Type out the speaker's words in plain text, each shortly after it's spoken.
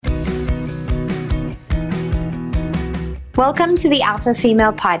Welcome to the Alpha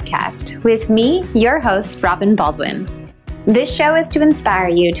Female Podcast with me, your host, Robin Baldwin. This show is to inspire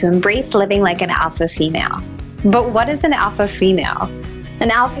you to embrace living like an alpha female. But what is an alpha female? An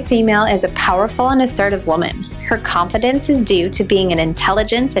alpha female is a powerful and assertive woman. Her confidence is due to being an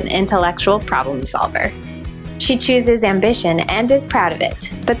intelligent and intellectual problem solver. She chooses ambition and is proud of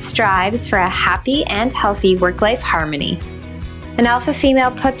it, but strives for a happy and healthy work-life harmony. An alpha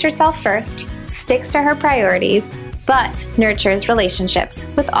female puts herself first, sticks to her priorities, but nurtures relationships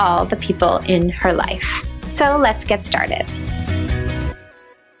with all the people in her life. So let's get started.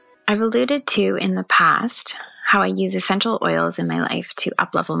 I've alluded to in the past how I use essential oils in my life to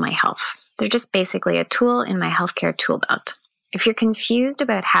uplevel my health. They're just basically a tool in my healthcare tool belt. If you're confused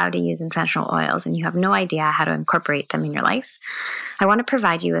about how to use essential oils and you have no idea how to incorporate them in your life, I want to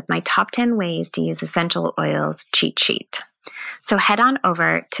provide you with my top 10 ways to use essential oils cheat sheet. So head on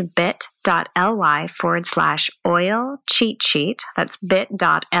over to bit.ly/oil cheat sheet. That's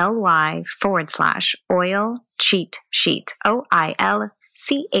bit.ly/oil cheat sheet.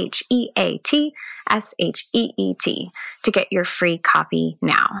 OILCHEATSHEET to get your free copy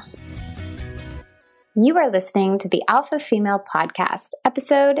now. You are listening to the Alpha Female Podcast,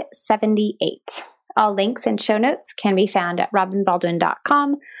 episode 78. All links and show notes can be found at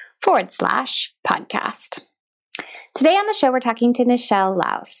robinbaldwin.com/podcast. Today on the show, we're talking to Nichelle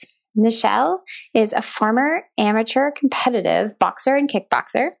Laus. Nichelle is a former amateur competitive boxer and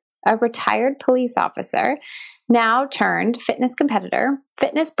kickboxer, a retired police officer, now turned fitness competitor,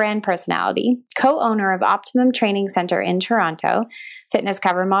 fitness brand personality, co-owner of Optimum Training Center in Toronto, fitness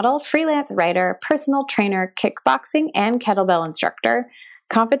cover model, freelance writer, personal trainer, kickboxing and kettlebell instructor,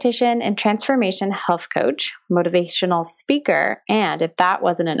 competition and transformation health coach, motivational speaker, and if that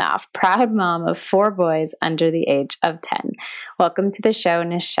wasn't enough, proud mom of 4 boys under the age of 10. Welcome to the show,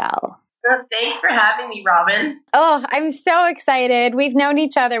 Nichelle. Thanks for having me, Robin. Oh, I'm so excited. We've known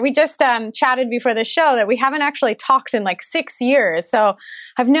each other. We just chatted before the show that we haven't actually talked in like 6 years. So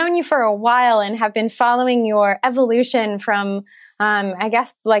I've known you for a while and have been following your evolution from I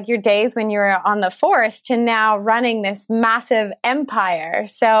guess like your days when you were on the force to now running this massive empire.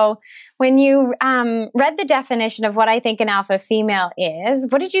 So when you read the definition of what I think an alpha female is,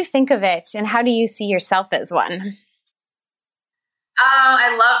 what did you think of it and how do you see yourself as one? I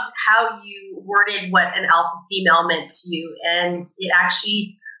loved how you worded what an alpha female meant to you. And it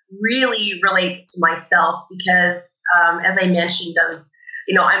actually really relates to myself because as I mentioned,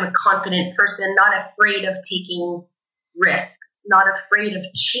 I'm a confident person, not afraid of taking risks, not afraid of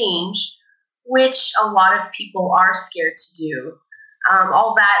change, which a lot of people are scared to do.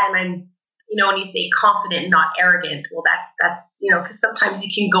 All that, and I'm, when you say confident, not arrogant, well, that's because sometimes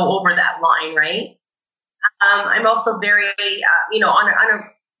you can go over that line, right? I'm also very, on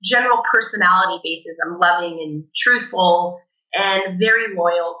a general personality basis, I'm loving and truthful and very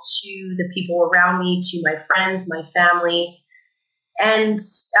loyal to the people around me, to my friends, my family, and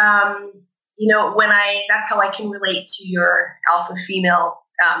that's how I can relate to your alpha female,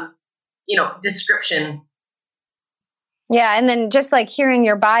 description. Yeah. And then just like hearing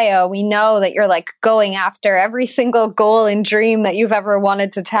your bio, we know that you're like going after every single goal and dream that you've ever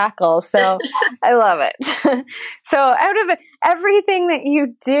wanted to tackle. So I love it. So out of everything that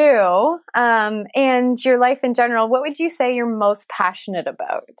you do, and your life in general, what would you say you're most passionate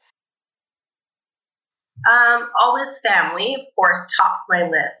about? Always family, of course, tops my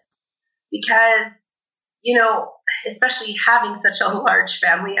list. Because, especially having such a large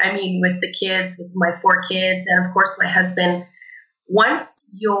family, with the kids, with my 4 kids, and of course my husband, once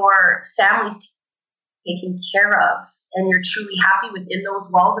your family's taken care of and you're truly happy within those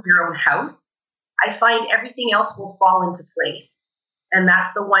walls of your own house, I find everything else will fall into place. And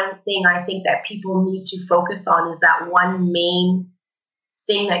that's the one thing I think that people need to focus on is that one main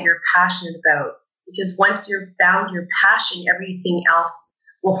thing that you're passionate about. Because once you've found your passion, everything else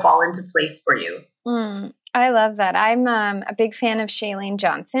will fall into place for you. I love that. I'm a big fan of Shailene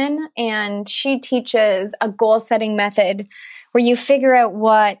Johnson, and she teaches a goal-setting method where you figure out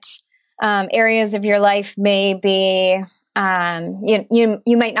what areas of your life may be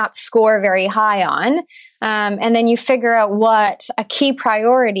you might not score very high on, and then you figure out what a key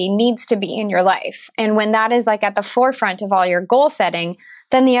priority needs to be in your life. And when that is like at the forefront of all your goal setting,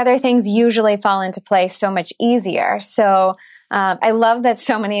 then the other things usually fall into place so much easier. So I love that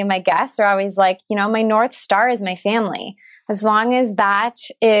so many of my guests are always like, my North Star is my family. As long as that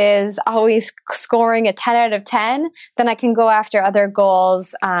is always scoring a 10 out of 10, then I can go after other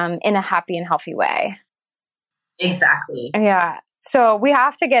goals in a happy and healthy way. Exactly. Yeah. So we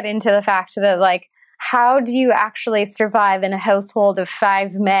have to get into the fact that, like, how do you actually survive in a household of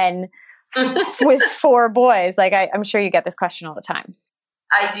 5 men with 4 boys? Like, I'm sure you get this question all the time.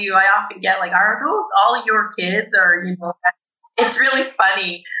 I do. I often get like, are those all your kids? Or, it's really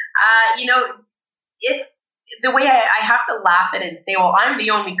funny. It's the way I have to laugh at it and say, well, I'm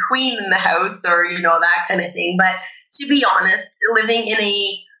the only queen in the house, or, that kind of thing. But to be honest, living in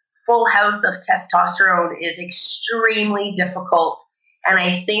a full house of testosterone is extremely difficult. And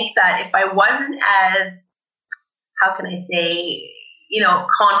I think that if I wasn't as, how can I say,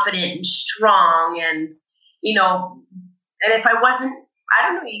 confident and strong and, and if I wasn't, I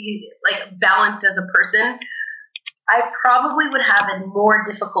don't know, like balanced as a person, I probably would have a more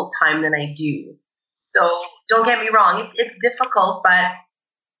difficult time than I do. So don't get me wrong, it's difficult, but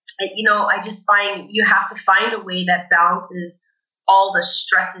I just find you have to find a way that balances all the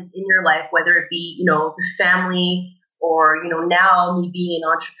stresses in your life, whether it be, the family or, now me being an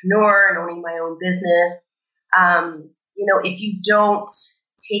entrepreneur and owning my own business. If you don't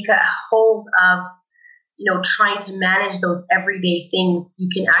take a hold of, trying to manage those everyday things, you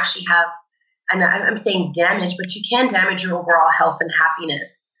can actually have, and I'm saying damage, but you can damage your overall health and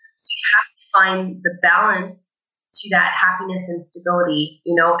happiness. So you have to find the balance to that happiness and stability,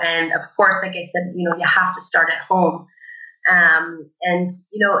 and of course, like I said, you have to start at home.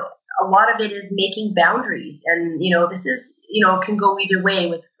 A lot of it is making boundaries, and, this is, can go either way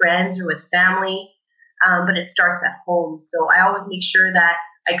with friends or with family, but it starts at home. So I always make sure that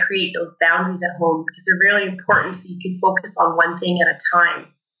I create those boundaries at home because they're really important so you can focus on one thing at a time.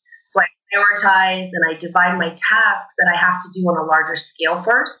 So I prioritize and I divide my tasks that I have to do on a larger scale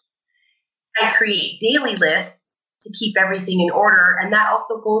first. I create daily lists to keep everything in order. And that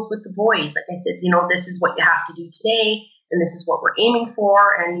also goes with the boys. Like I said, this is what you have to do today, and this is what we're aiming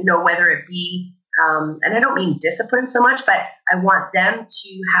for. And, whether it be, and I don't mean discipline so much, but I want them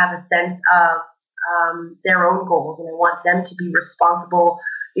to have a sense of their own goals. And I want them to be responsible,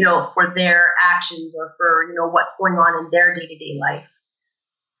 for their actions or for, what's going on in their day-to-day life.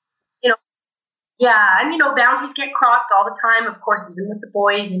 Yeah. And, boundaries get crossed all the time, of course, even with the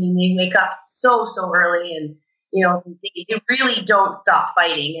boys. I mean, they wake up so early and, they really don't stop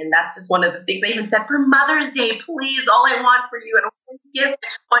fighting. And that's just one of the things I even said for Mother's Day, please, all I want for you, I don't want gifts, I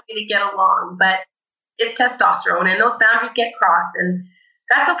just want you to get along. But it's testosterone and those boundaries get crossed. And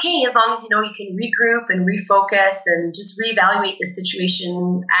that's okay as long as, you can regroup and refocus and just reevaluate the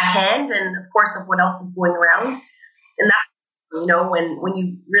situation at hand and, of course, of what else is going around. And that's, when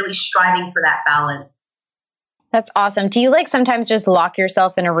you really striving for that balance. That's awesome. Do you sometimes just lock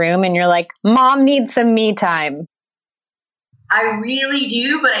yourself in a room and you're like, Mom needs some me time? I really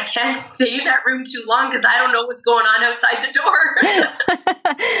do, but I can't stay in that room too long because I don't know what's going on outside the door.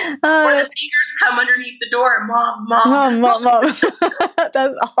 Or the fingers come underneath the door. Mom.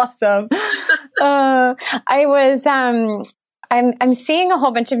 That's awesome. I'm seeing a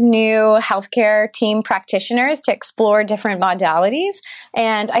whole bunch of new healthcare team practitioners to explore different modalities.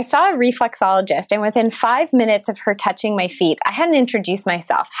 And I saw a reflexologist, and within 5 minutes of her touching my feet, I hadn't introduced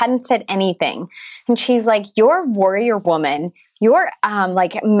myself, hadn't said anything. And she's like, your warrior woman, your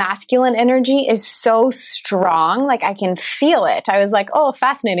masculine energy is so strong. Like I can feel it. I was like, oh,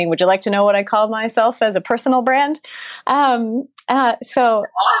 fascinating. Would you like to know what I call myself as a personal brand? So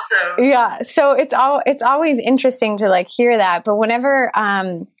awesome. Yeah. So it's always interesting to hear that. But whenever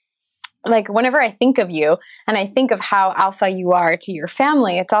I think of you and I think of how alpha you are to your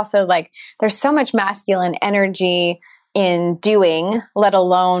family, it's also there's so much masculine energy in doing, let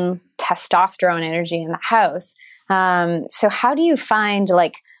alone testosterone energy in the house. So how do you find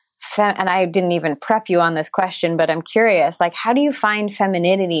and I didn't even prep you on this question, but I'm curious, how do you find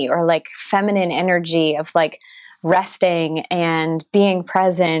femininity or feminine energy of resting and being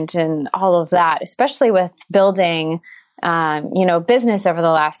present and all of that, especially with building, business over the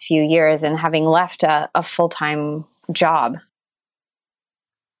last few years and having left a full-time job?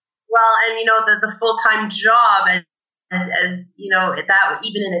 Well, and the full-time job, as that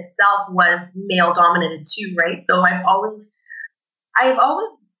even in itself was male dominated too, right? So I've always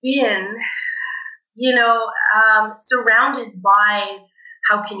been, surrounded by,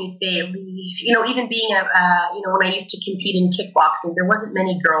 how can you say, even being when I used to compete in kickboxing, there wasn't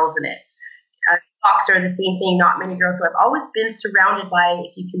many girls in it. As a boxer, the same thing, not many girls. So I've always been surrounded by,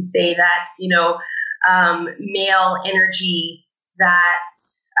 if you can say that, male energy that,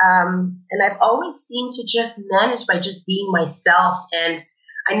 and I've always seemed to just manage by just being myself. And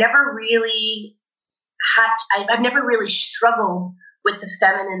I never really I've never really struggled with the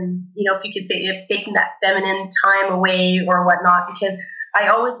feminine, if you could say it's taking that feminine time away or whatnot, because I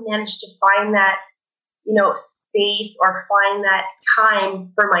always managed to find that, space or find that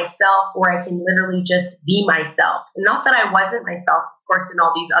time for myself where I can literally just be myself. And not that I wasn't myself. Of course, in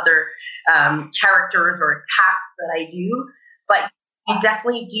all these other characters or tasks that I do. But you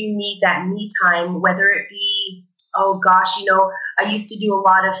definitely do need that me time, whether it be, oh gosh, I used to do a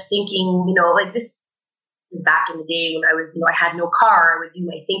lot of thinking, like this is back in the day when I was, I had no car. I would do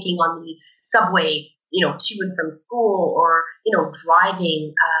my thinking on the subway, to and from school, or,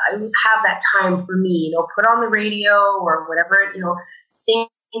 driving. I always have that time for me, put on the radio or whatever, sing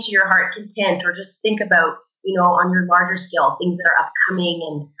to your heart content, or just think about, on your larger scale, things that are upcoming,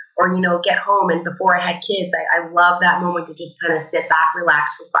 and, or, get home. And before I had kids, I love that moment to just kind of sit back,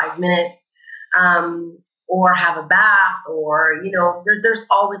 relax for 5 minutes, or have a bath, or, there's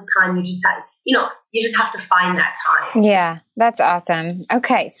always time. You just have to find that time. Yeah, that's awesome.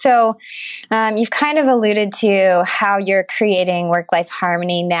 Okay. So you've kind of alluded to how you're creating work-life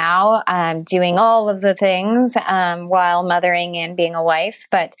harmony now, doing all of the things while mothering and being a wife.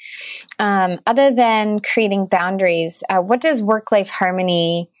 But other than creating boundaries, what does work-life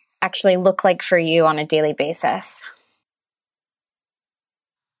harmony actually look like for you on a daily basis?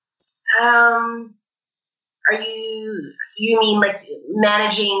 You mean like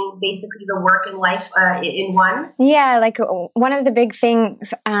managing basically the work and life in one? Yeah, like one of the big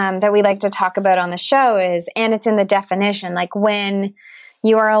things that we like to talk about on the show is, and it's in the definition, like when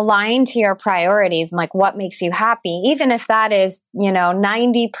you are aligned to your priorities and like what makes you happy, even if that is,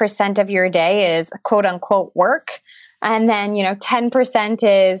 90% of your day is quote unquote work. And then, 10%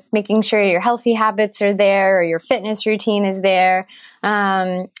 is making sure your healthy habits are there or your fitness routine is there.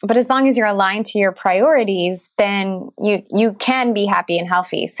 But as long as you're aligned to your priorities, then you can be happy and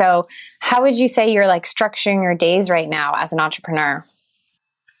healthy. So how would you say you're like structuring your days right now as an entrepreneur?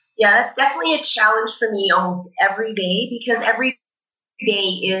 Yeah, that's definitely a challenge for me almost every day, because every day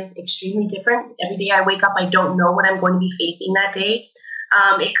is extremely different. Every day I wake up, I don't know what I'm going to be facing that day.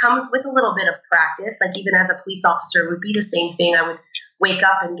 It comes with a little bit of practice. Like even as a police officer, it would be the same thing. I would wake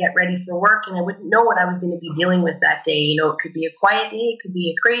up and get ready for work, and I wouldn't know what I was going to be dealing with that day. It could be a quiet day, it could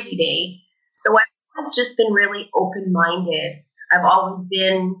be a crazy day. So I've always just been really open-minded. I've always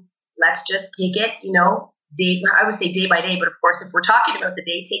been, let's just take it, I would say day by day, but of course, if we're talking about the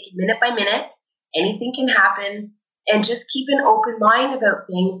day, take it minute by minute. Anything can happen, and just keep an open mind about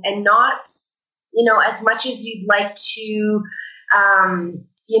things, and not, as much as you'd like to,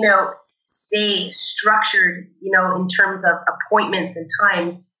 stay structured, in terms of appointments and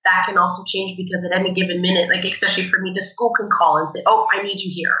times, that can also change, because at any given minute, like especially for me, the school can call and say, oh, I need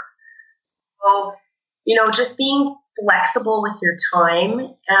you here. So, just being flexible with your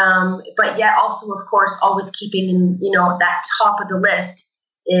time, but yet also, of course, always keeping, that top of the list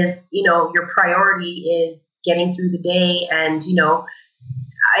is, your priority is getting through the day, and,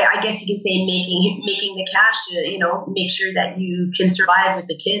 I guess you could say making the cash to, make sure that you can survive with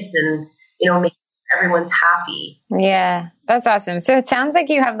the kids and, make sure everyone's happy. Yeah, that's awesome. So it sounds like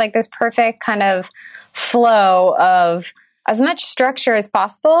you have like this perfect kind of flow of as much structure as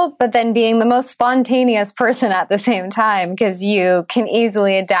possible, but then being the most spontaneous person at the same time, because you can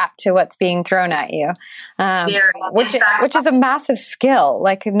easily adapt to what's being thrown at you, which is a massive skill.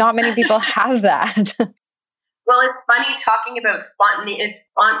 Like not many people have that. Well, it's funny talking about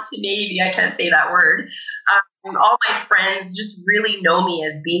spontaneity. I can't say that word. All my friends just really know me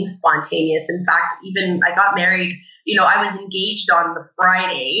as being spontaneous. In fact, even I got married, I was engaged on the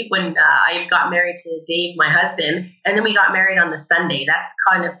Friday when I got married to Dave, my husband, and then we got married on the Sunday. That's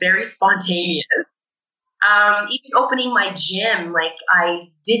kind of very spontaneous. Even opening my gym, like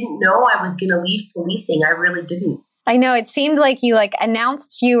I didn't know I was going to leave policing. I really didn't. I know it seemed like you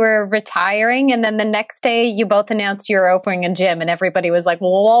announced you were retiring, and then the next day you both announced you were opening a gym, and everybody was like,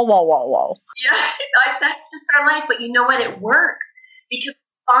 whoa, whoa, whoa, whoa. Yeah, that's just our life. But you know what? It works, because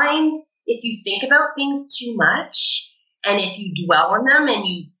if you think about things too much, and if you dwell on them, and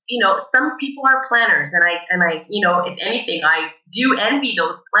some people are planners, and I, if anything, I do envy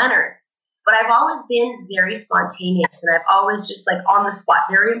those planners. But I've always been very spontaneous, and I've always just on the spot,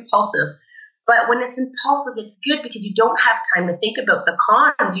 very impulsive. But when it's impulsive, it's good because you don't have time to think about the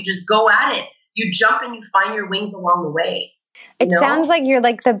cons. You just go at it. You jump and you find your wings along the way. It sounds like you're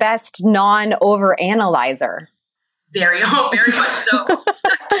like the best non-overanalyzer. Very much so.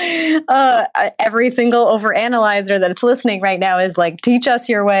 Every single overanalyzer that's listening right now is like, teach us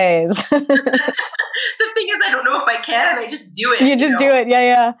your ways. The thing is, I don't know if I can. I just do it. You just do it.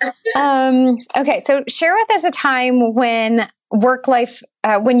 Yeah. Okay. So share with us a time when work-life,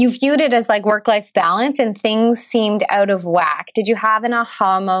 when you viewed it as like work-life balance and things seemed out of whack. Did you have an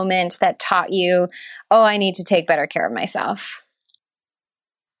aha moment that taught you, oh, I need to take better care of myself?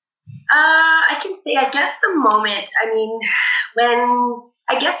 I can say, I guess the moment, when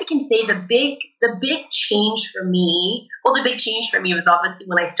I guess I can say the big change for me, well, the big change for me was obviously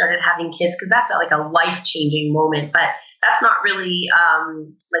when I started having kids, because that's like a life-changing moment, but that's not really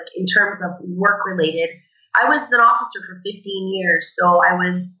like in terms of work related. I was an officer for 15 years, so I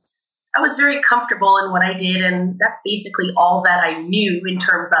was very comfortable in what I did, and that's basically all that I knew in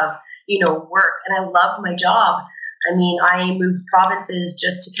terms of, work, and I loved my job. I mean, I moved provinces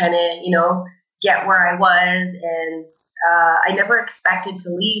just to kind of, get where I was, and I never expected to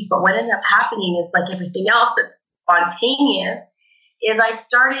leave. But what ended up happening is, like everything else that's spontaneous, is I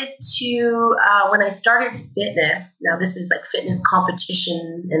started to, when I started fitness, now this is like fitness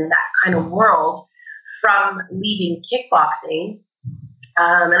competition and that kind of world, from leaving kickboxing.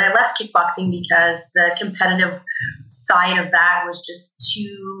 And I left kickboxing because the competitive side of that was just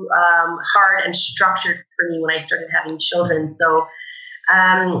too hard and structured for me when I started having children. So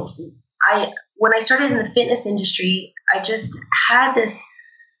when I started in the fitness industry, I just had this,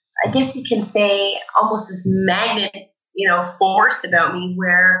 I guess you can say, almost this magnet, force about me,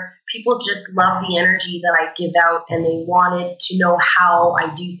 where people just love the energy that I give out, and they wanted to know how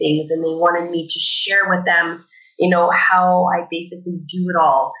I do things, and they wanted me to share with them, how I basically do it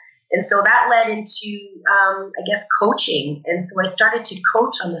all. And so that led into, I guess, coaching. And so I started to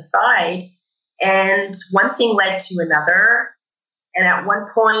coach on the side, and one thing led to another. And at one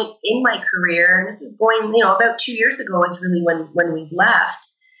point in my career, and this is going, about 2 years ago is really when we left,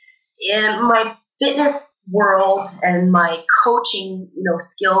 in my fitness world and my coaching,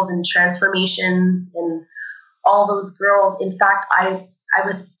 skills and transformations and all those girls. In fact, I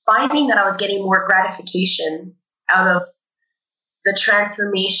was finding that I was getting more gratification out of the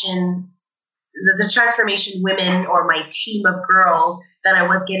transformation women, or my team of girls, than I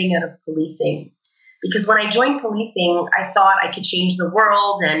was getting out of policing. Because when I joined policing, I thought I could change the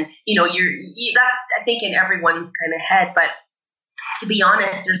world, and that's, I think, in everyone's kind of head. But to be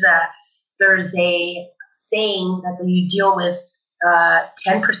honest, there's a saying that you deal with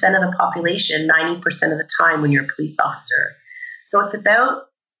 10% of the population 90% of the time when you're a police officer. So it's about,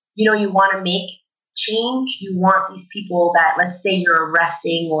 you want to make change. You want these people that, let's say you're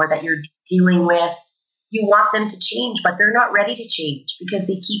arresting or that you're dealing with, you want them to change, but they're not ready to change because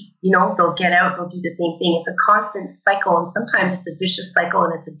they keep, they'll get out, they'll do the same thing. It's a constant cycle, and sometimes it's a vicious cycle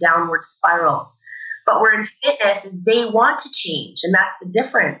and it's a downward spiral. But where in fitness is they want to change, and that's the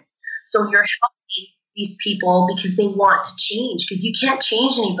difference. So you're helping these people because they want to change, because you can't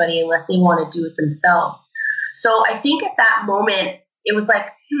change anybody unless they want to do it themselves. So I think at that moment, it was like,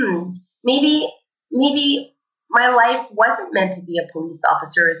 maybe my life wasn't meant to be a police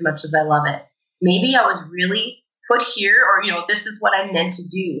officer as much as I love it. Maybe I was really put here, or, this is what I'm meant to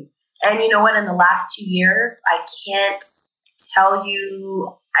do. And you know what, in the last 2 years, I can't tell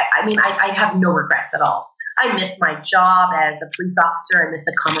you, I have no regrets at all. I miss my job as a police officer. I miss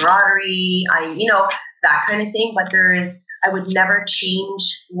the camaraderie, that kind of thing. But I would never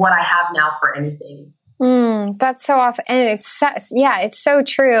change what I have now for anything. That's so often, and it's so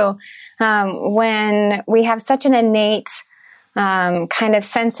true. When we have such an innate kind of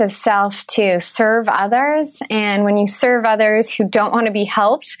sense of self to serve others, and when you serve others who don't want to be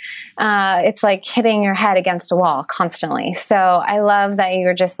helped, it's like hitting your head against a wall constantly. So I love that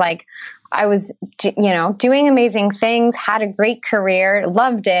you're just like, I was, doing amazing things, had a great career,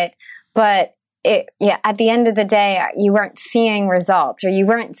 loved it, but at the end of the day, you weren't seeing results, or you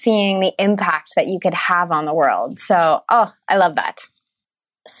weren't seeing the impact that you could have on the world. So, I love that.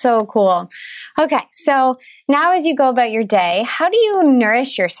 So cool. Okay. So now as you go about your day, how do you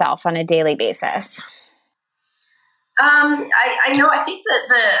nourish yourself on a daily basis? I know, I think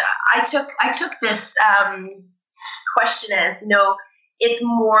that I took this question as, it's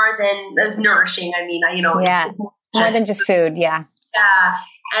more than nourishing. I mean, it's more than just food. Yeah. Yeah.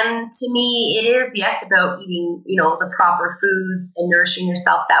 And to me, it is, yes, about eating, the proper foods and nourishing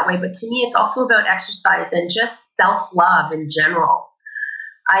yourself that way. But to me, it's also about exercise and just self-love in general.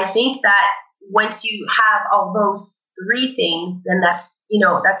 I think that once you have all those three things, then that's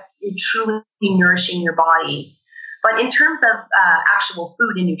you're truly nourishing your body. But in terms of actual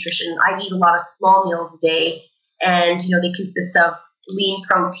food and nutrition, I eat a lot of small meals a day, and they consist of lean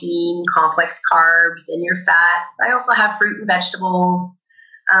protein, complex carbs, and your fats. I also have fruit and vegetables.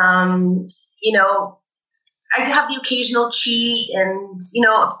 I have the occasional cheat, and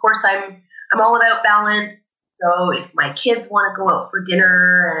of course, I'm all about balance. So if my kids want to go out for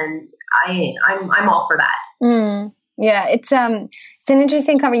dinner, and I'm all for that. Yeah, it's an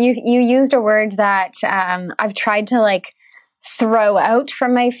interesting conversation. You used a word that I've tried to throw out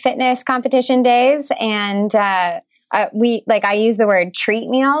from my fitness competition days, and I use the word treat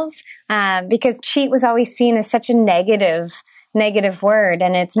meals because cheat was always seen as such a negative negative word,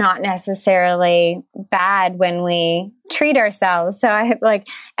 and it's not necessarily bad when we treat ourselves. So I like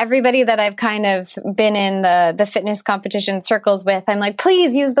everybody that I've kind of been in the fitness competition circles with, I'm like,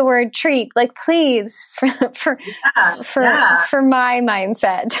 please use the word treat, like please for my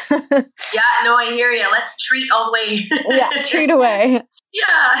mindset. Yeah, no, I hear you. Let's treat all the way. Yeah, treat away.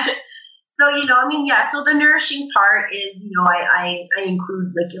 Yeah. So, so the nourishing part is, I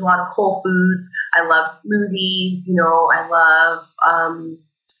include like a lot of whole foods. I love smoothies, I love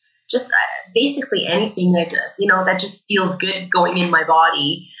just basically anything that just feels good going in my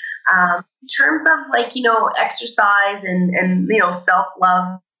body. In terms of like, exercise and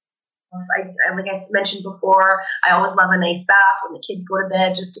self-love, like I mentioned before, I always love a nice bath when the kids go to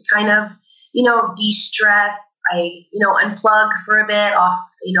bed just to kind of, de-stress. I, unplug for a bit off,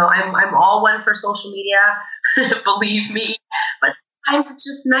 I'm all one for social media, believe me, but sometimes it's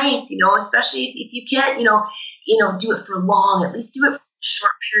just nice, especially if you can't, do it for long, at least do it for a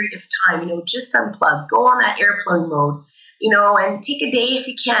short period of time, just unplug, go on that airplane mode, and take a day if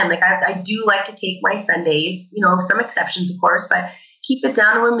you can. Like I do like to take my Sundays, some exceptions of course, but keep it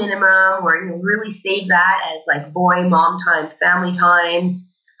down to a minimum or, really save that as like boy, mom time, family time.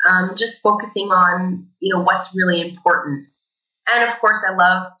 Just focusing on, what's really important. And of course, I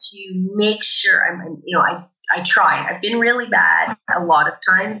love to make sure I try. I've been really bad a lot of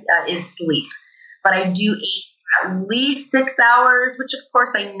times is sleep, but I do eat at least 6 hours, which of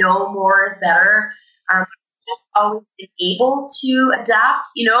course I know more is better. Just always been able to adapt,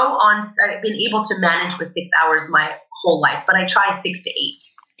 I've been able to manage with 6 hours my whole life, but I try 6 to 8.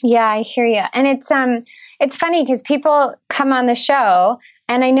 Yeah, I hear you. And it's funny because people come on the show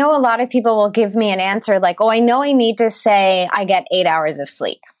and I know a lot of people will give me an answer like, oh, I know I need to say I get 8 hours of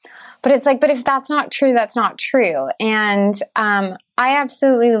sleep. But it's like, but if that's not true, that's not true. And I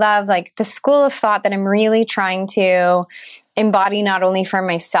absolutely love like the school of thought that I'm really trying to embody not only for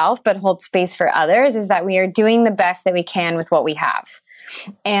myself, but hold space for others is that we are doing the best that we can with what we have.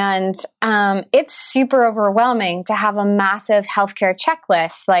 And it's super overwhelming to have a massive healthcare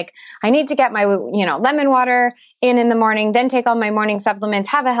checklist. Like I need to get my, lemon water in the morning, then take all my morning supplements,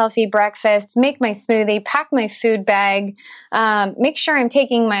 have a healthy breakfast, make my smoothie, pack my food bag, make sure I'm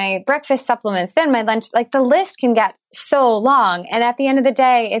taking my breakfast supplements, then my lunch. Like the list can get so long. And at the end of the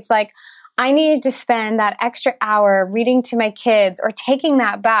day, it's like, I needed to spend that extra hour reading to my kids or taking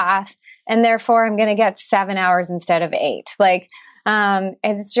that bath. And therefore I'm going to get 7 hours instead of 8. Like,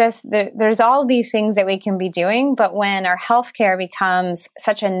 it's just, there's all these things that we can be doing, but when our healthcare becomes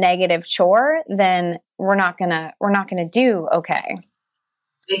such a negative chore, then we're not gonna do okay.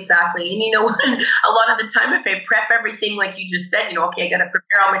 Exactly. And what? A lot of the time, if I prep everything like you just said, okay, I got to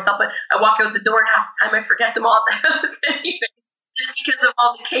prepare all myself, but I walk out the door and half the time I forget them all at the house anyway, just because of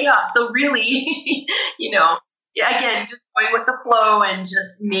all the chaos. So really, yeah, again, just going with the flow and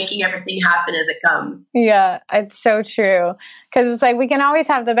just making everything happen as it comes. Yeah, it's so true. Because it's like we can always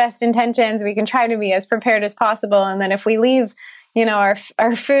have the best intentions. We can try to be as prepared as possible. And then if we leave, our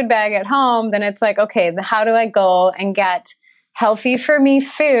food bag at home, then it's like, okay, how do I go and get healthy for me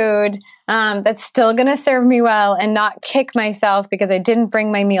food that's still going to serve me well and not kick myself because I didn't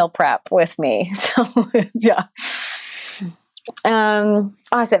bring my meal prep with me. So, yeah.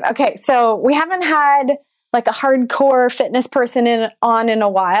 Awesome. Okay, so we haven't had like a hardcore fitness person in a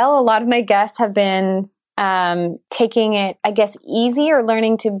while. A lot of my guests have been taking it, I guess, easy or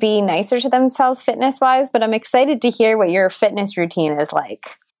learning to be nicer to themselves fitness wise, but I'm excited to hear what your fitness routine is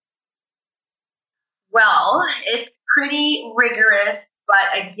like. Well, it's pretty rigorous,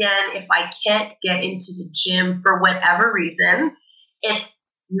 but again, if I can't get into the gym for whatever reason,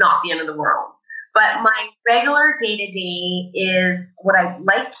 it's not the end of the world. But my regular day-to-day is what I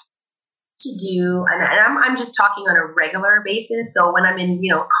like to do, and I'm just talking on a regular basis. So when I'm in,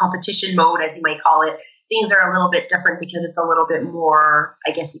 competition mode, as you might call it, things are a little bit different because it's a little bit more,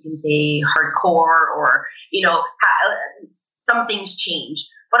 I guess you can say, hardcore, or, some things change.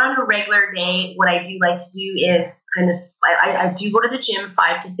 But on a regular day, what I do like to do is kind of, I do go to the gym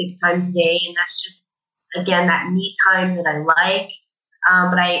 5 to 6 times a day, and that's just, again, that me time that I like.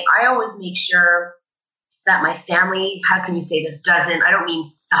 But I always make sure that my family, how can you say this, I don't mean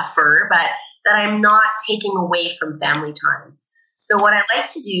suffer, but that I'm not taking away from family time. So what I like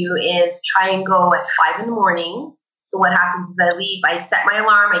to do is try and go at 5 in the morning. So what happens is I set my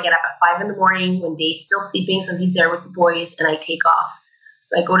alarm, I get up at 5 in the morning when Dave's still sleeping, so he's there with the boys, and I take off.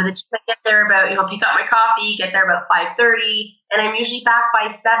 So I go to the gym, I get there about, pick up my coffee, get there about 5:30, and I'm usually back by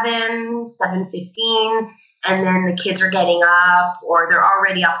 7:15, and then the kids are getting up, or they're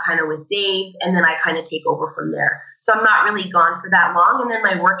already up kind of with Dave, and then I kind of take over from there. So I'm not really gone for that long, and then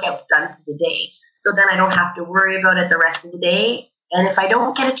my workout's done for the day. So then I don't have to worry about it the rest of the day. And if I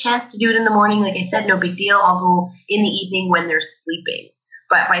don't get a chance to do it in the morning, like I said, no big deal. I'll go in the evening when they're sleeping.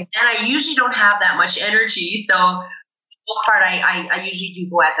 But by then I usually don't have that much energy. So for the most part, I usually do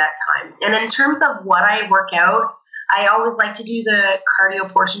go at that time. And in terms of what I work out, I always like to do the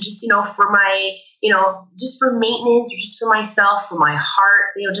cardio portion just, for my, just for maintenance or just for myself, for my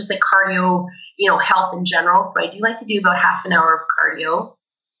heart, just like cardio, health in general. So I do like to do about half an hour of cardio.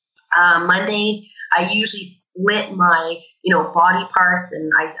 Mondays, I usually split my, body parts,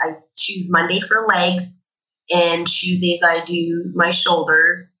 and I choose Monday for legs, and Tuesdays I do my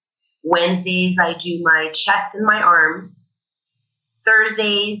shoulders. Wednesdays I do my chest and my arms.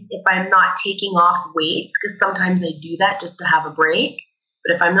 Thursdays, if I'm not taking off weights, because sometimes I do that just to have a break.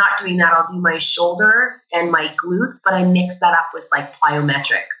 But if I'm not doing that, I'll do my shoulders and my glutes, but I mix that up with like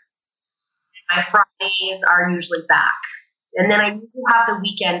plyometrics. My Fridays are usually back. And then I usually have the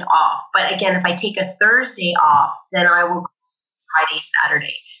weekend off. But again, if I take a Thursday off, then I will go Friday,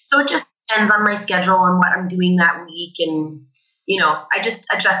 Saturday. So it just depends on my schedule and what I'm doing that week. And, I just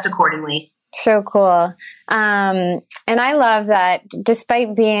adjust accordingly. So cool. And I love that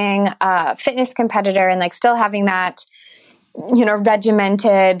despite being a fitness competitor and like still having that,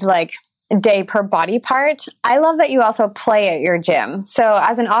 regimented like day per body part, I love that you also play at your gym. So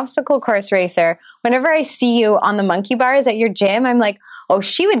as an obstacle course racer, whenever I see you on the monkey bars at your gym, I'm like, oh,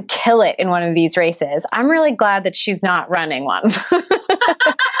 she would kill it in one of these races. I'm really glad that she's not running one. I've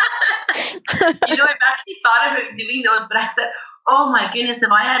actually thought about doing those, but I said, oh my goodness, if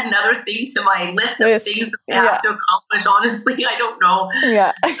I had another thing to my list of things that I have to accomplish, honestly, I don't know.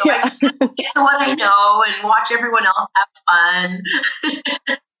 Yeah. So I just kind of stick to what I know and watch everyone else have fun.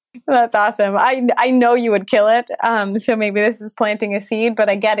 That's awesome. I know you would kill it. So maybe this is planting a seed, but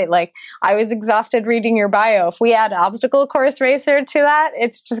I get it. Like, I was exhausted reading your bio. If we add obstacle course racer to that,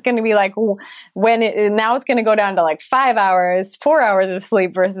 it's just going to be like now it's going to go down to like 5 hours, 4 hours of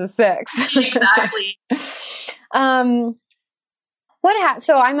sleep versus 6. Exactly.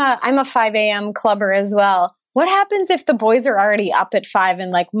 So I'm a 5 a.m. clubber as well. What happens if the boys are already up at 5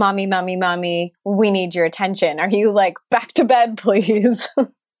 and like, mommy, we need your attention? Are you like, back to bed, please?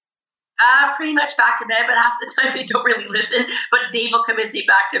 Pretty much back to bed, but half the time they don't really listen. But Dave will come and say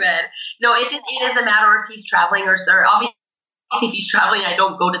back to bed. No, if it is a matter if he's traveling or obviously if he's traveling, I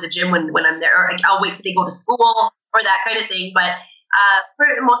don't go to the gym when I'm there. Or I'll wait till they go to school or that kind of thing. But for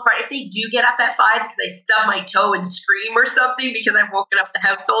the most part, if they do get up at 5 because I stub my toe and scream or something because I've woken up the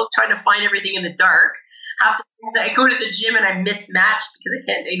household trying to find everything in the dark, half the times I go to the gym and I'm mismatched because I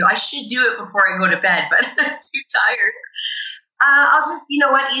can't. I should do it before I go to bed, but I'm too tired. I'll just,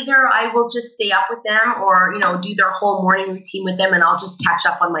 either I will just stay up with them or, do their whole morning routine with them, and I'll just catch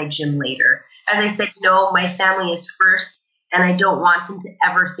up on my gym later. As I said, my family is first, and I don't want them to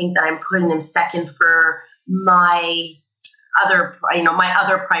ever think that I'm putting them second for my other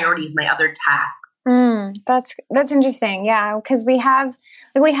priorities, my other tasks. That's interesting. Yeah. Because we have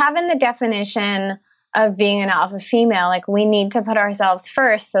in the definition of being an alpha female, like we need to put ourselves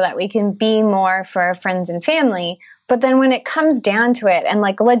first so that we can be more for our friends and family. But then when it comes down to it and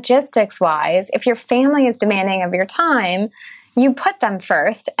like logistics wise, if your family is demanding of your time, you put them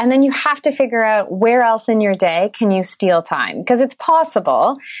first, and then you have to figure out where else in your day can you steal time, because it's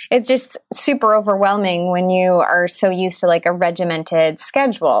possible. It's just super overwhelming when you are so used to like a regimented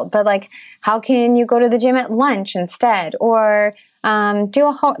schedule. But like, how can you go to the gym at lunch instead, or do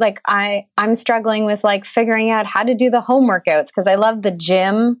a home? Like I'm struggling with like figuring out how to do the home workouts because I love the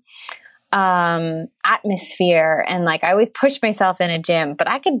gym atmosphere, and like I always push myself in a gym, but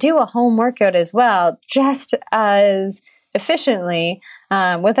I could do a home workout as well, just as efficiently,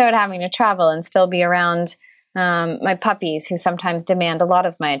 without having to travel and still be around my puppies who sometimes demand a lot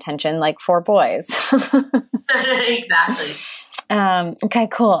of my attention, like 4 boys. Exactly. Okay,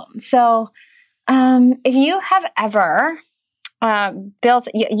 cool. So if you have ever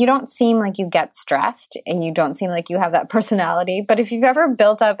you don't seem like you get stressed, and you don't seem like you have that personality, but if you've ever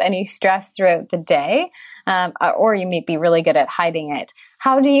built up any stress throughout the day, or you may be really good at hiding it,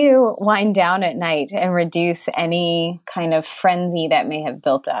 how do you wind down at night and reduce any kind of frenzy that may have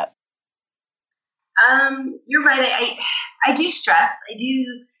built up? You're right. I do stress.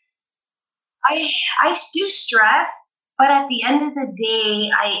 I do stress, but at the end of the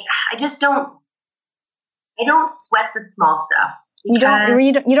day, I just don't sweat the small stuff. You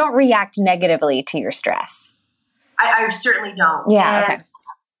don't react negatively to your stress. I certainly don't. Yeah. And, okay.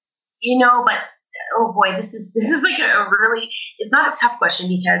 But oh boy, this is like a really, it's not a tough question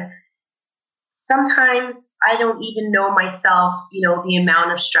because sometimes I don't even know myself, the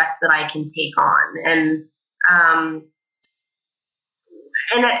amount of stress that I can take on. And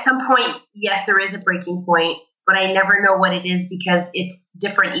And at some point, yes, there is a breaking point, but I never know what it is because it's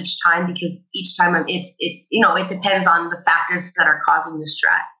different each time. Because each time it depends on the factors that are causing the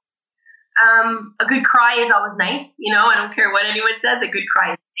stress. A good cry is always nice. I don't care what anyone says. A good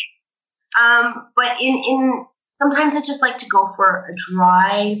cry is nice. But in sometimes I just like to go for a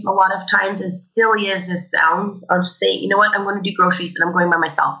drive. A lot of times, as silly as this sounds, I'll just say, you know what, I'm going to do groceries and I'm going by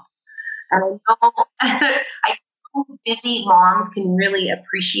myself. And I know I know busy moms can really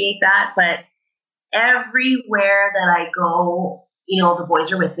appreciate that, but everywhere that I go, the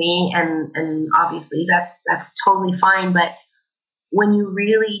boys are with me, and obviously that's totally fine. But when you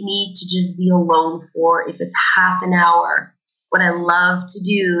really need to just be alone for, if it's half an hour, what I love to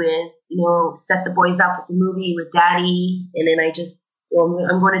do is, set the boys up at the movie with daddy, and then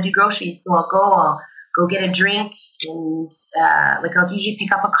I'm going to do groceries. So I'll go get a drink, and I'll usually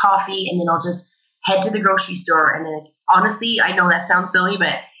pick up a coffee, and then I'll just head to the grocery store. And then honestly, I know that sounds silly,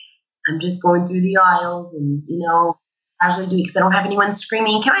 but I'm just going through the aisles and, casually doing, because I don't have anyone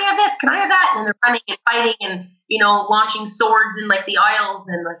screaming, can I have this? Can I have that? And then they're running and fighting and, launching swords in like the aisles.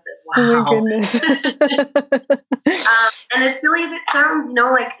 And I said, wow. Oh my goodness. And as silly as it sounds,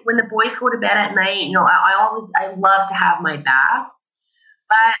 like when the boys go to bed at night, I love to have my baths,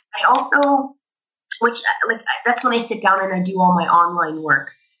 but I also, that's when I sit down and I do all my online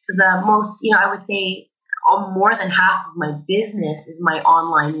work. Because most, I would say more than half of my business is my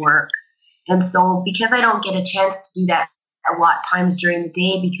online work. And so because I don't get a chance to do that a lot of times during the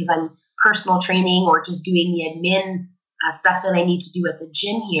day because I'm personal training or just doing the admin stuff that I need to do at the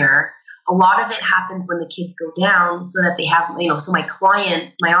gym here, a lot of it happens when the kids go down so that they have, so my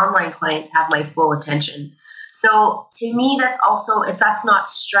clients, my online clients have my full attention. So to me, that's not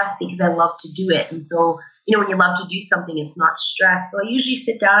stress because I love to do it. And so, when you love to do something, it's not stress. So I usually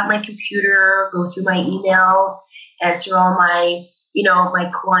sit down at my computer, go through my emails, answer all my, my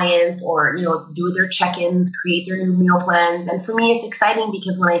clients, or, do their check-ins, create their new meal plans. And for me, it's exciting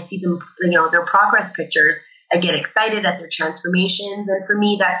because when I see them, their progress pictures, I get excited at their transformations. And for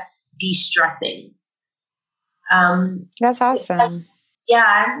me, that's de-stressing. That's awesome.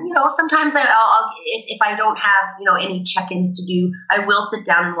 Yeah. And, sometimes I'll if I don't have, any check-ins to do, I will sit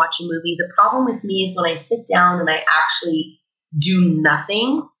down and watch a movie. The problem with me is when I sit down and I actually do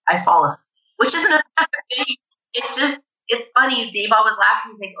nothing, I fall asleep, which isn't a bad thing. It's funny. Dave always laughs.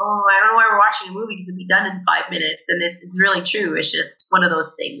 He's like, oh, I don't know why we're watching a movie because it'll be done in 5 minutes. And it's really true. It's just one of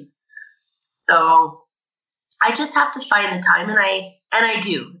those things. So I just have to find the time, and I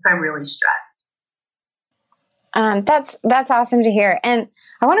do if I'm really stressed. That's awesome to hear. And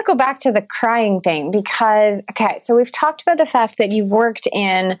I want to go back to the crying thing because, okay, so we've talked about the fact that you've worked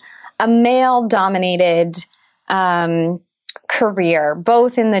in a male-dominated career,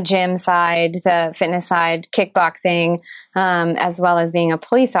 both in the gym side, the fitness side, kickboxing, as well as being a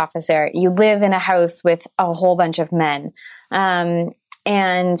police officer. You live in a house with a whole bunch of men.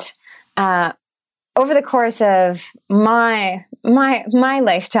 And over the course of my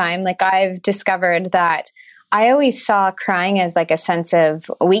lifetime, I've discovered that I always saw crying as a sense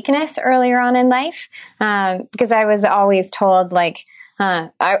of weakness earlier on in life, because I was always told I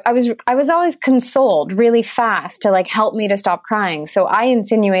was always consoled really fast to help me to stop crying. So I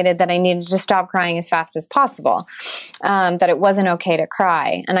insinuated that I needed to stop crying as fast as possible, that it wasn't okay to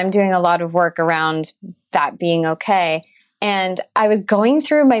cry. And I'm doing a lot of work around that being okay. And I was going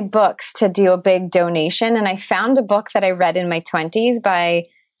through my books to do a big donation, and I found a book that I read in my 20s by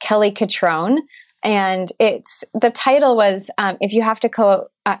Kelly Catrone. And the title was, if you have to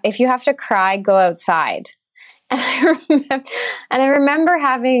cry, go outside. And I remember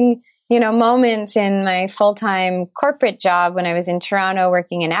having, moments in my full-time corporate job when I was in Toronto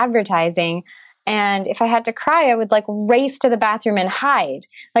working in advertising. And if I had to cry, I would race to the bathroom and hide.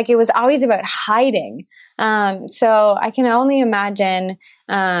 It was always about hiding. So I can only imagine,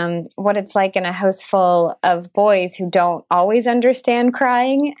 what it's like in a house full of boys who don't always understand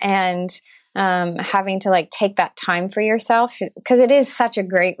crying, and having to take that time for yourself, because it is such a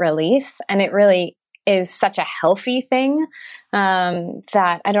great release, and it really is such a healthy thing,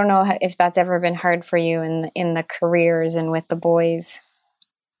 that I don't know if that's ever been hard for you in the careers and with the boys.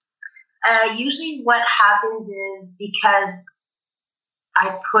 Usually what happens is because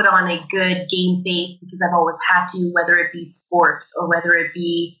I put on a good game face, because I've always had to, whether it be sports or whether it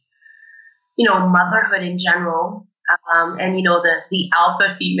be, motherhood in general. And the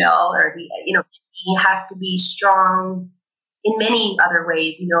alpha female, or he has to be strong in many other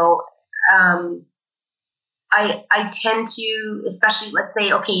ways. I tend to, especially, let's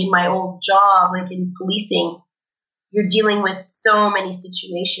say, okay, in my old job, in policing, you're dealing with so many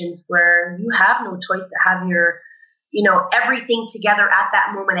situations where you have no choice to have your everything together at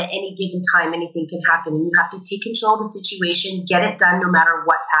that moment at any given time. Anything can happen, and you have to take control of the situation, get it done no matter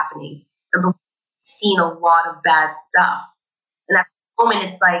what's happening. And we've seen a lot of bad stuff. And at the moment,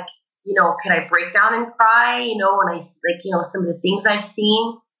 it's like, could I break down and cry? When I, some of the things I've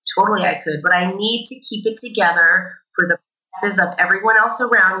seen, totally I could. But I need to keep it together for the purposes of everyone else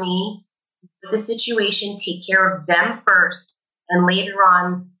around me, the situation, take care of them first, and later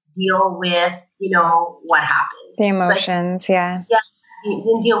on deal with, what happened. The emotions, yeah. Yeah,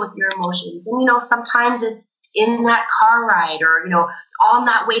 then deal with your emotions. And, sometimes it's in that car ride or, on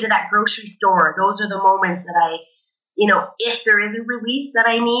that way to that grocery store. Those are the moments that I, if there is a release that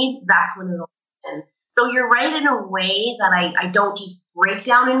I need, that's when it'll happen. So you're right in a way that I don't just break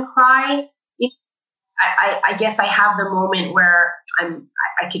down and cry. I guess I have the moment where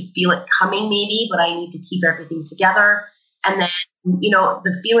I could feel it coming maybe, but I need to keep everything together. And then,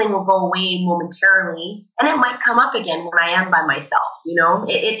 the feeling will go away momentarily, and it might come up again when I am by myself.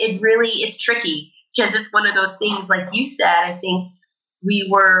 It really, it's tricky because it's one of those things, like you said, I think we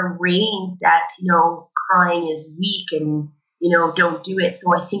were raised at, crying is weak and, don't do it.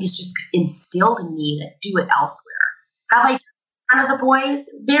 So I think it's just instilled in me to do it elsewhere. Have I done it in front of the boys?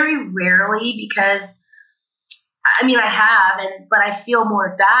 Very rarely, because I have, but I feel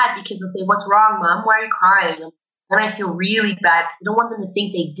more bad because they'll say, "What's wrong, Mom? Why are you crying?" And I feel really bad because I don't want them to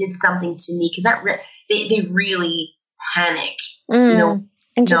think they did something to me, because they really panic.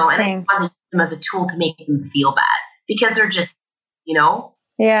 Interesting. And I want to use them as a tool to make them feel bad because they're just,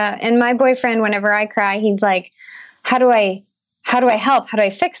 Yeah. And my boyfriend, whenever I cry, he's like, how do I help? How do I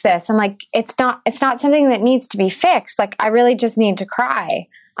fix this? I'm like, it's not something that needs to be fixed. Like, I really just need to cry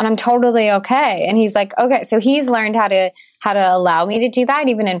and I'm totally okay. And he's like, okay. So he's learned how to allow me to do that.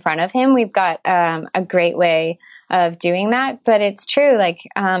 Even in front of him, we've got a great way of doing that. But it's true. Like,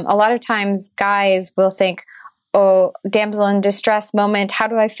 a lot of times guys will think, oh, damsel in distress moment. How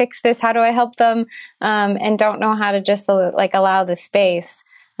do I fix this? How do I help them? And don't know how to just allow the space.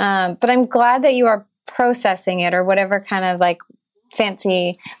 But I'm glad that you are processing it, or whatever kind of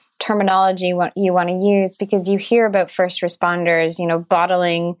fancy terminology you want to use, because you hear about first responders,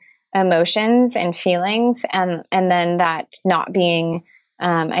 bottling emotions and feelings, and then that not being,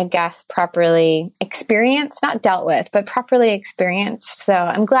 I guess, properly experienced, not dealt with, but properly experienced. So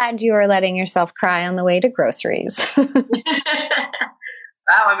I'm glad you are letting yourself cry on the way to groceries.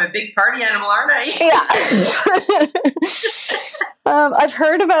 Wow, I'm a big party animal, aren't I? Yeah. I've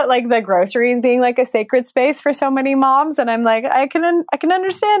heard about the groceries being a sacred space for so many moms, and I'm like, I can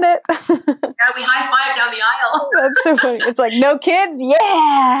understand it. Yeah, we high five down the aisle. That's so funny. It's like, no kids,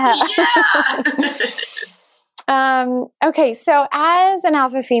 yeah. Okay, so as an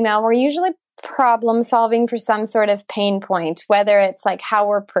alpha female, we're usually problem solving for some sort of pain point, whether it's how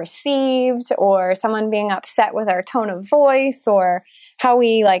we're perceived, or someone being upset with our tone of voice, or how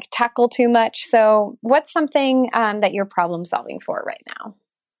we tackle too much. So what's something that you're problem solving for right now?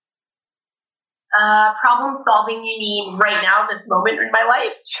 Problem solving, you mean right now, this moment in my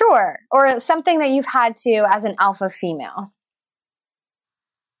life? Sure. Or something that you've had to as an alpha female.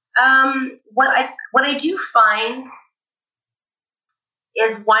 What I do find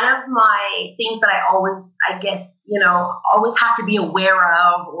is one of my things that I always, always have to be aware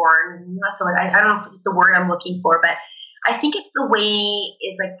of, or not so, I don't know if it's the word I'm looking for, but I think it's the way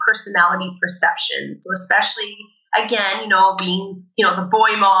is personality perception. So especially, again, being, the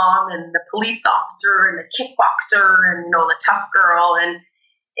boy mom and the police officer and the kickboxer and, the tough girl. And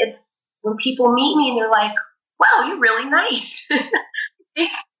it's when people meet me and they're like, wow, you're really nice.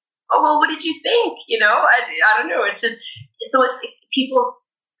 Think, oh, well, what did you think? I don't know. It's just, so it's people's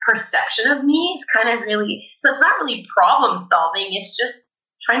perception of me is kind of really, so it's not really problem solving. It's just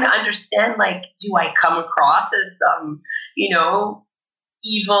trying to understand, do I come across as some,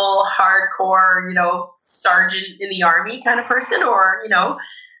 evil, hardcore, sergeant in the army kind of person, or,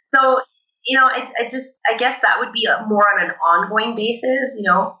 so, I guess that would be more on an ongoing basis.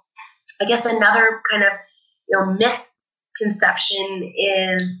 I guess another kind of, misconception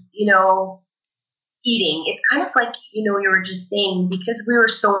is, eating. It's kind of you were just saying, because we were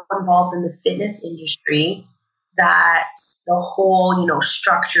so involved in the fitness industry, that the whole,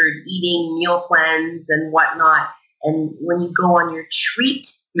 structured eating meal plans and whatnot. And when you go on your treat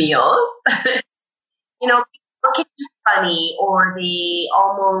meals, people look at you funny, or they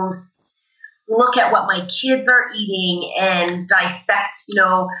almost look at what my kids are eating and dissect,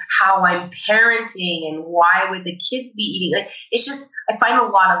 how I'm parenting and why would the kids be eating. It's just, I find a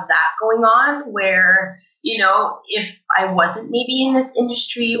lot of that going on where, if I wasn't maybe in this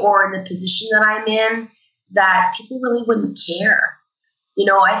industry or in the position that I'm in, that people really wouldn't care.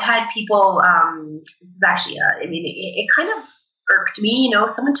 I've had people, this is actually, it kind of irked me,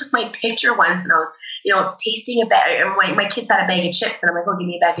 someone took my picture once and I was, tasting a bag, and my kids had a bag of chips and I'm like, oh, give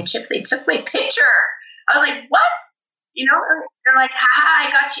me a bag of chips. They took my picture. I was like, what? They're like, haha,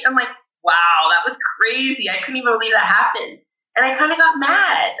 I got you. I'm like, wow, that was crazy. I couldn't even believe that happened. And I kind of got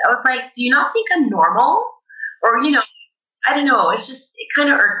mad. I was like, do you not think I'm normal? Or, I don't know. It kind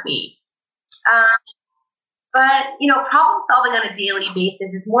of irked me. But, problem solving on a daily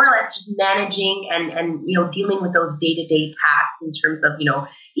basis is more or less just managing and dealing with those day-to-day tasks in terms of,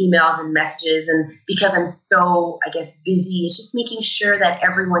 emails and messages. And because I'm so, I guess, busy, it's just making sure that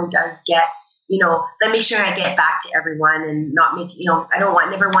everyone does get, that make sure I get back to everyone and not make,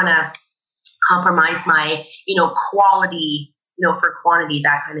 never want to compromise my, quality, for quantity,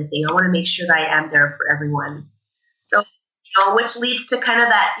 that kind of thing. I want to make sure that I am there for everyone. So, which leads to kind of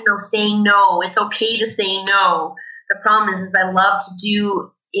that, saying no. It's okay to say no. The problem is I love to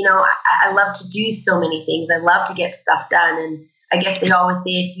do, I love to do so many things. I love to get stuff done. And I guess they always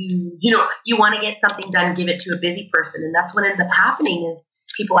say, if you want to get something done, give it to a busy person. And that's what ends up happening is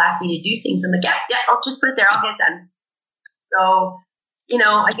people ask me to do things. I'm like, yeah, I'll just put it there. I'll get it done. So,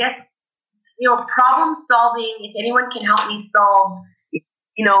 I guess, problem solving, if anyone can help me solve,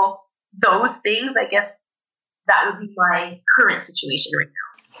 those things, I guess that would be my current situation right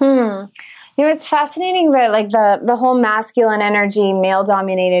now. It's fascinating about like the whole masculine energy, male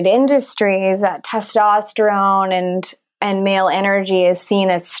dominated industries, that testosterone and male energy is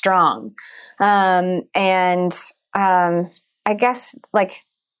seen as strong. I guess like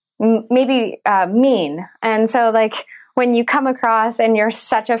maybe mean. And so like when you come across and you're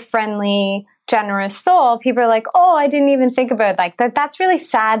such a friendly, generous soul, people are like, oh, I didn't even think about like that. That's really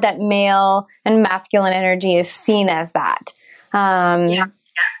sad that male and masculine energy is seen as that. Yes.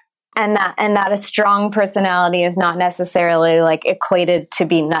 Yeah. And that a strong personality is not necessarily like equated to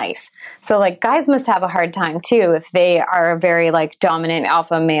be nice. So like guys must have a hard time too if they are very like dominant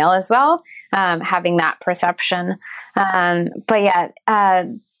alpha male as well, having that perception. But yeah,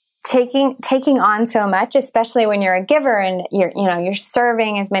 taking on so much, especially when you're a giver and you're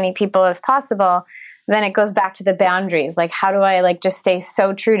serving as many people as possible, then it goes back to the boundaries. Like, how do I like just stay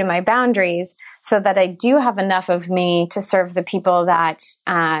so true to my boundaries so that I do have enough of me to serve the people that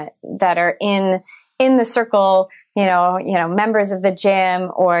are in the circle, members of the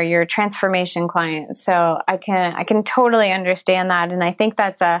gym or your transformation clients. So I can totally understand that. And I think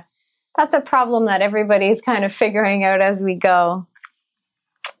that's a problem that everybody's kind of figuring out as we go.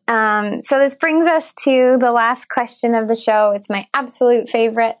 So this brings us to the last question of the show. It's my absolute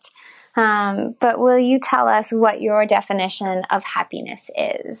favorite. But will you tell us what your definition of happiness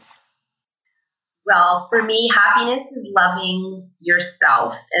is? Well, for me, happiness is loving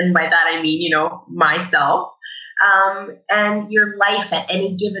yourself. And by that, I mean, myself, and your life at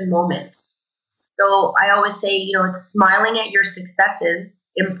any given moment. So I always say, it's smiling at your successes,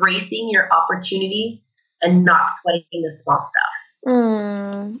 embracing your opportunities, and not sweating the small stuff.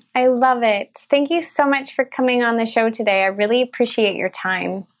 I love it. Thank you so much for coming on the show today. I really appreciate your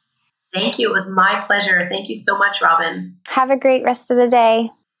time. Thank you. It was my pleasure. Thank you so much, Robin. Have a great rest of the day.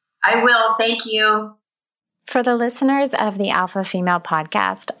 I will. Thank you. For the listeners of the Alpha Female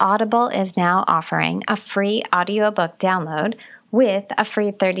Podcast, Audible is now offering a free audiobook download with a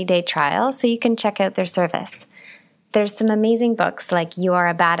free 30-day trial so you can check out their service. There's some amazing books like You Are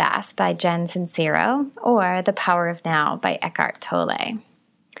a Badass by Jen Sincero or The Power of Now by Eckhart Tolle.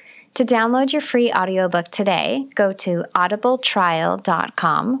 To download your free audiobook today, go to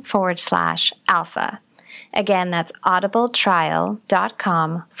audibletrial.com/alpha. Again, that's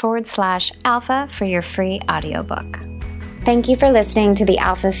audibletrial.com/alpha for your free audiobook. Thank you for listening to the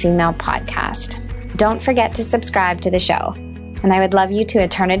Alpha Female Podcast. Don't forget to subscribe to the show. And I would love you to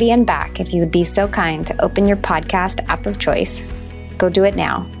eternity and back if you would be so kind to open your podcast app of choice. Go do it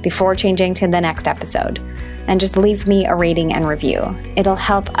now before changing to the next episode. And just leave me a rating and review. It'll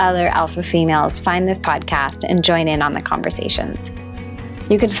help other alpha females find this podcast and join in on the conversations.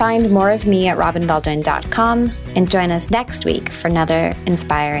 You can find more of me at robinbaldwin.com and join us next week for another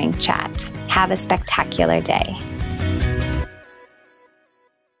inspiring chat. Have a spectacular day.